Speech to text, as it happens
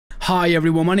Hi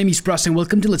everyone, my name is Pras and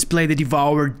welcome to Let's Play the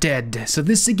Devoured Dead. So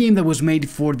this is a game that was made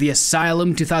for the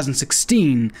Asylum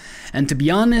 2016, and to be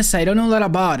honest, I don't know a lot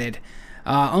about it.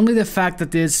 Only the fact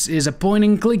that this is a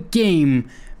point-and-click game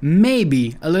may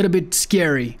be a little bit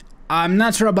scary. I'm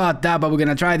not sure about that, but we're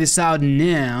gonna try this out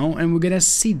now, and we're gonna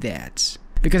see that.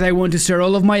 Because I want to share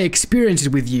all of my experiences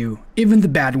with you, even the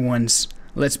bad ones.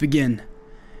 Let's begin.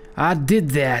 I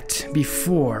did that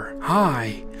before.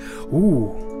 Hi.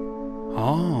 Ooh.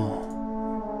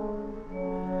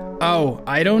 Oh,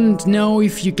 I don't know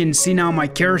if you can see now my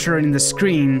cursor in the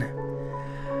screen.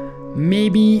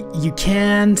 Maybe you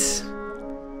can't.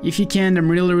 If you can't, I'm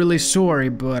really sorry,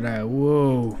 but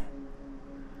whoa.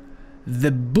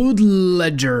 The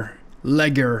bootlegger.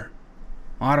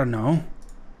 I don't know.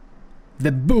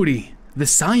 The booty. The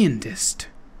scientist.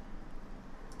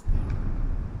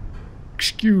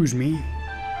 Excuse me.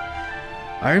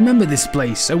 I remember this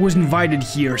place. I was invited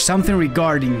here. Something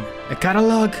regarding a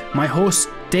catalog. My host,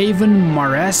 David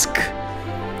Maresk,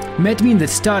 met me in the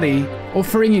study,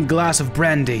 offering a glass of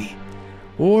brandy.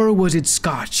 Or was it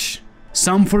scotch?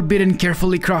 Some forbidden,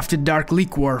 carefully crafted dark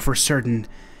liquor for certain.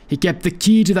 He kept the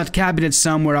key to that cabinet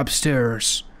somewhere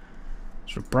upstairs.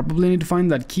 So probably need to find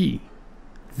that key.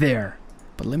 There.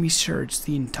 But let me search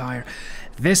the entire...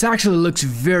 This actually looks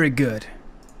very good.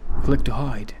 Click to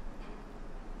hide.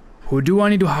 Who do I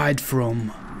need to hide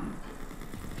from?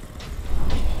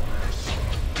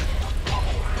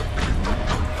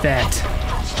 That.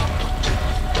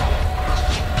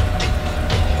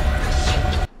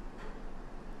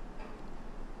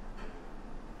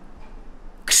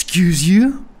 Excuse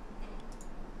you?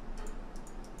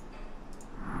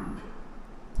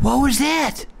 What was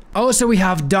that? Oh, so we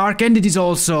have dark entities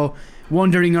also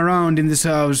wandering around in this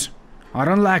house. I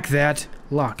don't like that.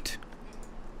 Locked.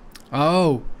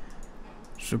 Oh.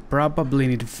 So probably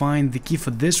need to find the key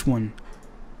for this one.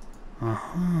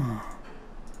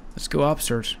 Let's go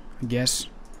upstairs, I guess,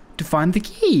 to find the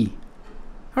key.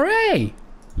 Hooray!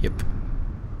 Yep.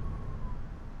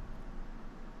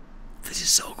 This is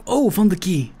so... Oh, found the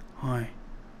key. Hi.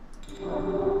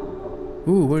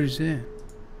 Ooh, what is it?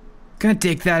 Can I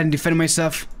take that and defend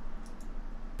myself?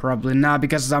 Probably not,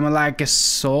 because I'm like a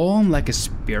soul, I'm like a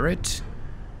spirit.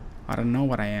 I don't know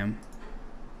what I am.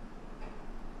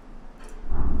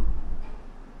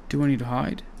 Do I need to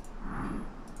hide?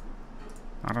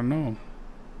 I don't know.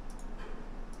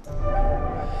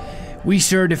 We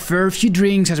shared a fair few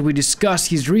drinks as we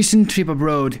discussed his recent trip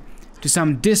abroad to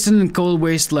some distant and cold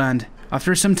wasteland.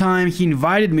 After some time, he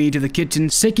invited me to the kitchen,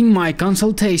 seeking my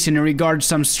consultation in regard to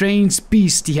some strange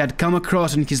beast he had come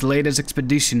across on his latest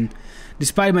expedition.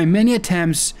 Despite my many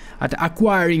attempts at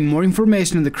acquiring more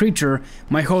information on the creature,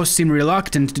 my host seemed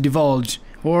reluctant to divulge.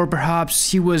 Or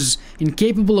perhaps he was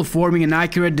incapable of forming an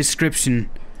accurate description.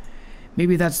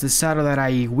 Maybe that's the shadow that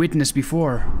I witnessed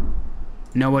before.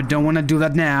 No, I don't want to do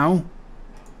that now.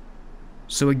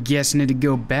 So I guess I need to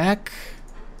go back.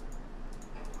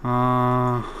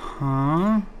 No,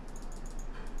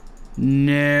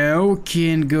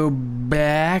 can't go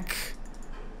back.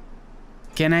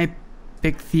 Can I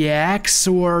pick the axe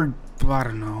or... I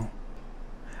don't know.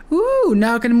 Ooh,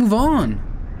 now I can move on.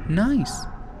 Nice.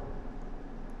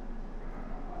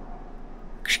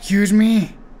 Excuse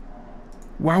me?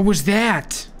 What was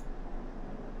that?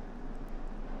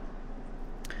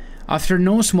 After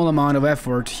no small amount of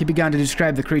effort, he began to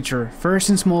describe the creature, first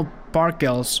in small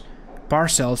parcels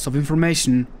of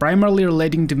information, primarily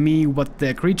relating to me what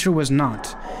the creature was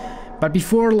not. But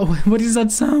before what is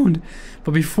that sound?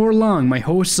 But before long, my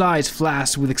host's eyes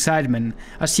flashed with excitement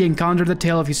as he encountered the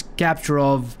tale of his capture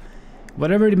of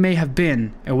whatever it may have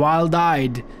been, a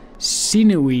wild-eyed,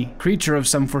 sinewy creature of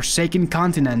some forsaken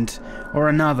continent or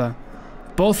another,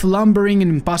 both lumbering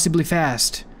and impossibly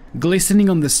fast, glistening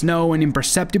on the snow and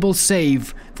imperceptible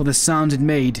save for the sounds it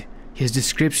made. His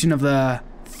description of the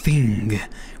thing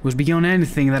was beyond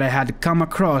anything that I had come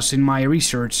across in my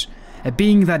research, a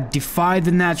being that defied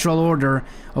the natural order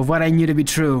of what I knew to be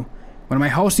true. When my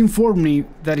host informed me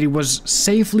that it was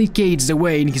safely caged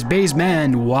away in his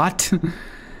basement, what?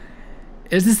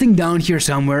 Is this thing down here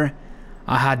somewhere?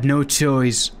 I had no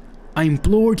choice. I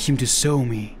implored him to show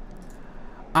me.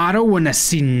 I don't wanna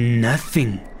see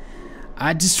nothing.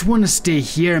 I just wanna stay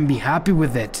here and be happy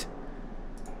with it.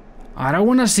 I don't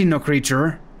wanna see no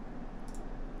creature.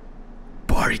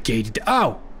 Barricaded.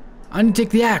 Oh! I need to take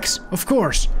the axe, of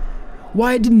course.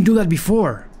 Why I didn't do that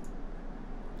before?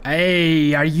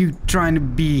 Hey, are you trying to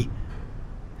be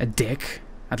a dick?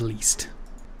 At least.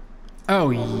 Oh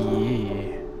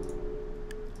yeah.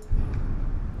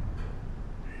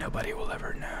 Nobody will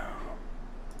ever know.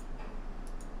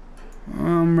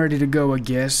 I'm ready to go, I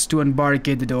guess, to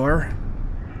unbarricade the door.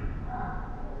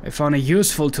 I found a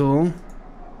useful tool.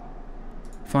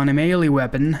 Found a melee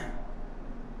weapon.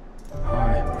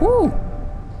 Woo!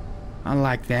 I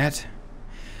like that.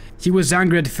 He was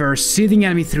angry at first, seething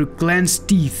at me through clenched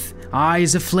teeth,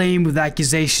 eyes aflame with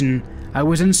accusation. I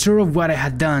was unsure of what I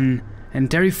had done, and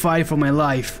terrified for my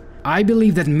life. I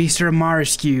believe that Mr.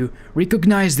 Marescu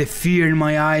recognized the fear in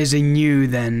my eyes and knew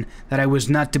then that I was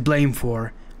not to blame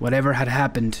for whatever had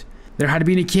happened. There had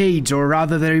been a cage, or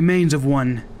rather the remains of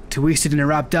one, twisted and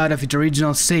wrapped out of its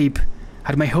original shape.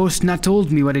 Had my host not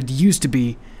told me what it used to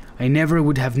be, I never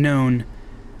would have known.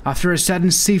 After a sudden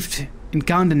shift in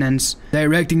countenance,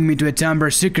 directing me to a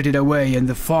chamber secreted away on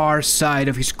the far side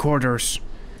of his quarters.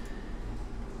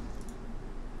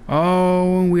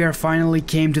 Oh, we are finally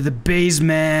came to the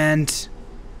basement.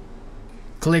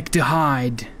 Click to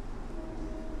hide.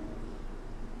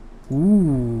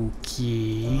 Ooh,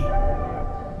 key.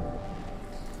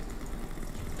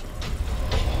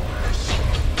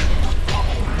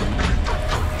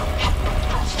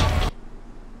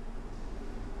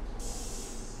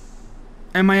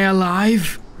 Am I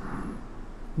alive?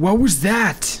 What was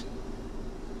that?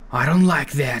 I don't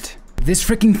like that. This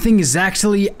freaking thing is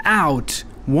actually out,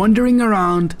 wandering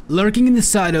around, lurking in the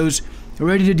shadows,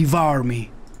 ready to devour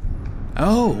me.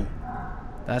 Oh,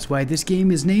 that's why this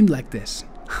game is named like this.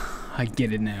 I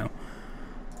get it now.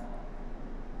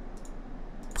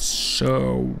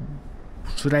 So,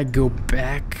 should I go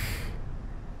back?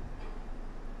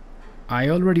 I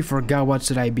already forgot what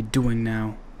should I be doing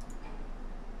now.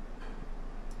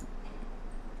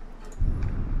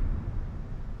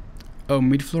 Oh,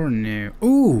 mid-floor? No.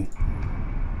 Ooh!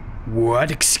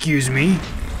 What? Excuse me?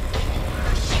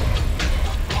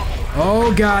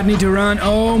 Oh god, need to run.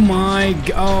 Oh my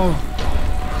god. Oh.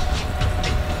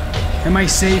 Am I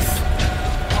safe?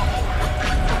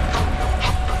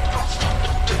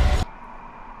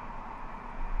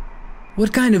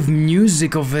 What kind of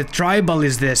music of a tribal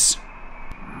is this?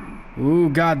 Oh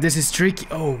god, this is tricky.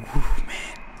 Oh,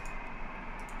 man.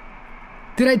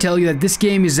 Did I tell you that this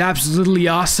game is absolutely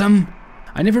awesome?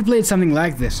 I never played something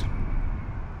like this.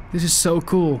 This is so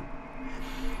cool.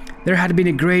 There had been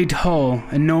a great hall,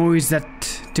 a noise that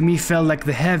to me felt like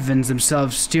the heavens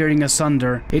themselves stirring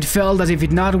asunder. It felt as if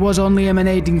it not was only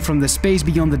emanating from the space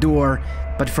beyond the door,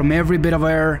 but from every bit of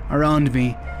air around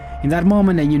me. In that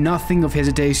moment I knew nothing of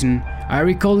hesitation. I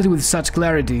recalled it with such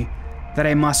clarity that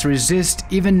I must resist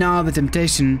even now the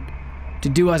temptation to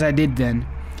do as I did then.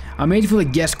 I made for the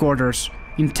guest quarters,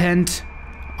 intent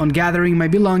on gathering my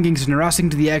belongings and rushing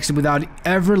to the exit without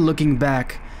ever looking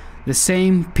back. The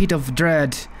same pit of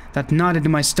dread that gnawed in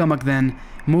my stomach then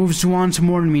moves once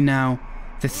more in me now.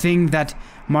 The thing that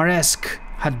Maresque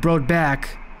had brought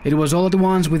back, it was all at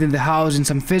once within the house in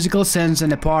some physical sense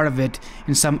and a part of it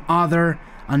in some other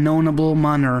unknowable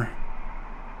manner.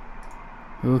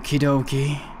 Okie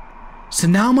dokie. So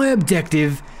now my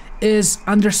objective is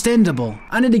understandable.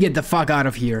 I need to get the fuck out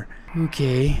of here.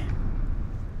 Okay.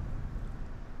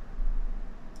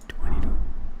 Do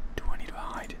I need to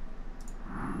hide?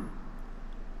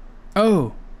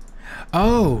 Oh.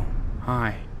 Oh.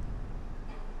 Hi.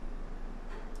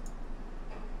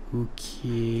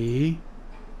 Okay.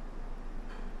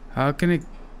 How can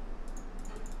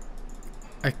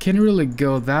I can't really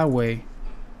go that way.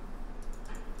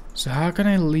 So how can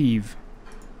I leave?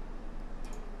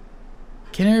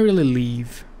 Can I really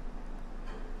leave?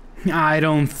 I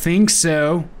don't think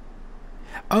so.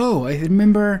 Oh, I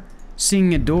remember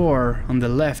seeing a door on the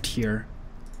left here.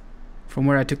 From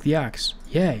where I took the axe.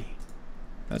 Yay.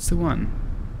 That's the one.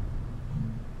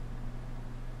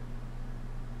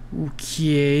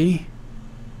 Okay.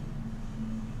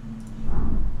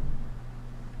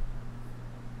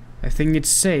 I think it's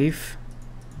safe.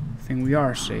 I think we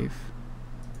are safe.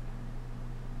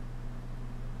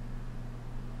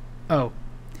 Oh.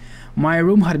 My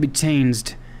room had been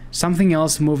changed. Something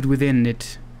else moved within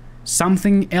it.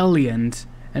 Something alien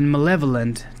and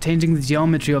malevolent, changing the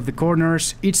geometry of the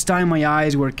corners each time my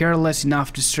eyes were careless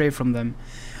enough to stray from them.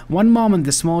 One moment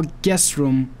the small guest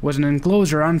room was an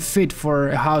enclosure unfit for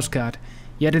a house cat,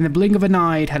 yet in the blink of an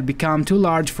eye it had become too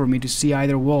large for me to see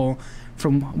either wall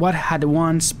from what had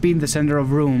once been the center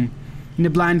of room. In a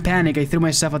blind panic, I threw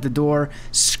myself at the door,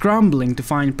 scrambling to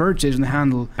find purchase on the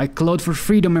handle. I clawed for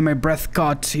freedom and my breath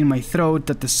caught in my throat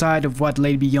at the sight of what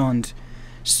lay beyond.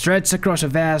 Stretched across a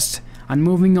vast,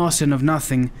 unmoving ocean of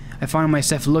nothing, I found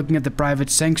myself looking at the private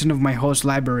section of my host's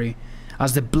library.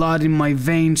 As the blood in my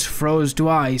veins froze to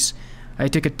ice, I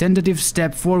took a tentative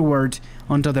step forward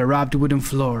onto the wrapped wooden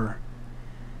floor.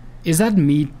 Is that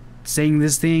me saying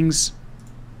these things?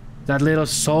 That little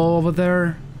soul over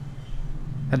there?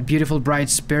 That beautiful bright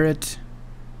spirit.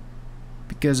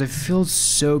 Because I feel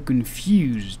so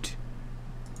confused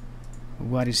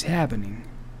of what is happening.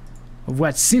 Of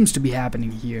what seems to be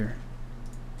happening here.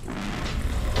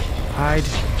 Hide.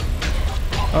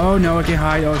 Oh no, I can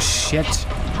hide. Oh shit.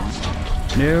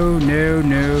 No, no,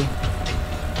 no.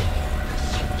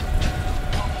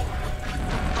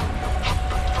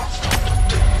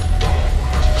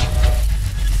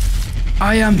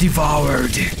 I am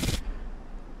devoured.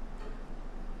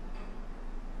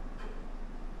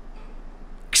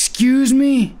 Excuse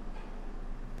me?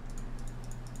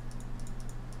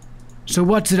 So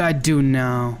what did I do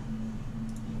now?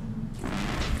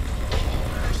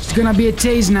 It's gonna be a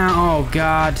tase now. Oh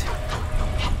god.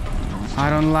 I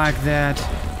don't like that.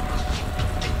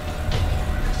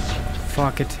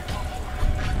 Fuck it.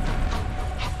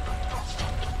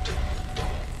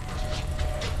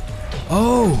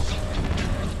 Oh!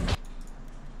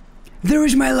 There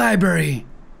is my library!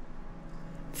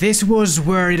 This was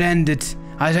where it ended,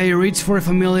 as I reached for a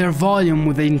familiar volume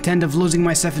with the intent of losing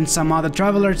myself in some other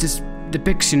traveler's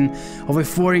depiction of a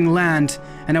foreign land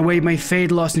and await my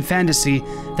fate lost in fantasy.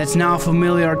 That's now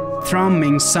familiar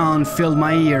thrumming sound filled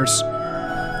my ears.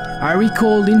 I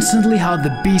recalled instantly how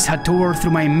the beast had tore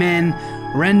through my men,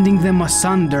 rending them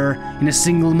asunder in a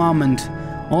single moment,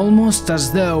 almost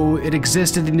as though it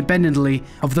existed independently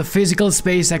of the physical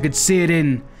space I could see it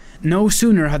in. No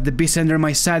sooner had the beast entered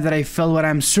my sight than I felt what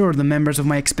I'm sure the members of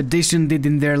my expedition did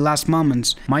in their last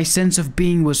moments. My sense of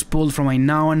being was pulled from my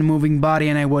now unmoving body,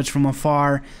 and I watched from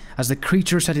afar as the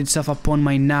creature set itself upon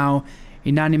my now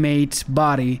inanimate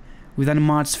body with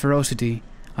unmatched ferocity.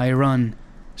 I run,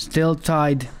 still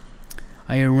tied.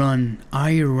 I run,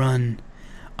 I run,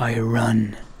 I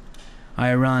run.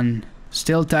 I run,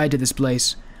 still tied to this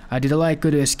place. I did all I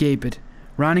could to escape it,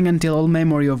 running until all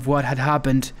memory of what had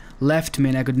happened left me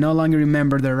and I could no longer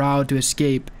remember the route to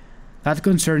escape. That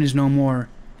concern is no more.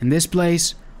 In this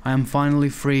place, I am finally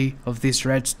free of this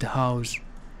wretched house.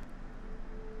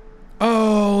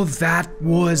 Oh, that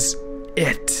was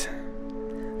it.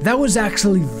 That was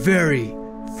actually very,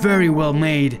 very well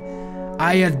made.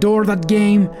 I adore that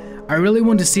game. I really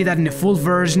want to see that in a full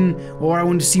version, or I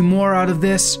want to see more out of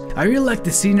this. I really like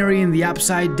the scenery and the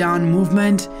upside down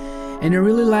movement. And I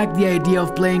really like the idea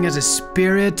of playing as a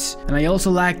spirit, and I also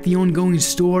like the ongoing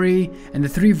story and the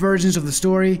 3 versions of the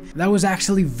story. That was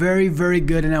actually very, very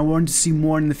good, and I want to see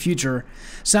more in the future.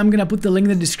 So I'm gonna put the link in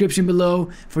the description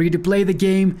below for you to play the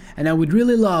game, and I would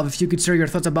really love if you could share your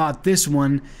thoughts about this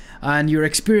one and your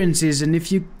experiences, and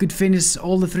if you could finish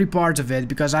all the 3 parts of it,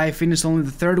 because I finished only the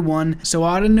 3rd one, so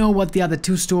I don't know what the other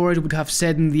 2 stories would have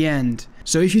said in the end.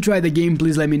 So if you try the game,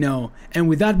 please let me know. And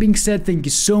with that being said, thank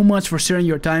you so much for sharing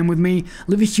your time with me.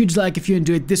 Leave a huge like if you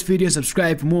enjoyed this video,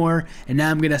 subscribe for more, and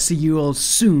I'm gonna see you all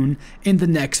soon in the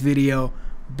next video.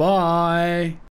 Bye!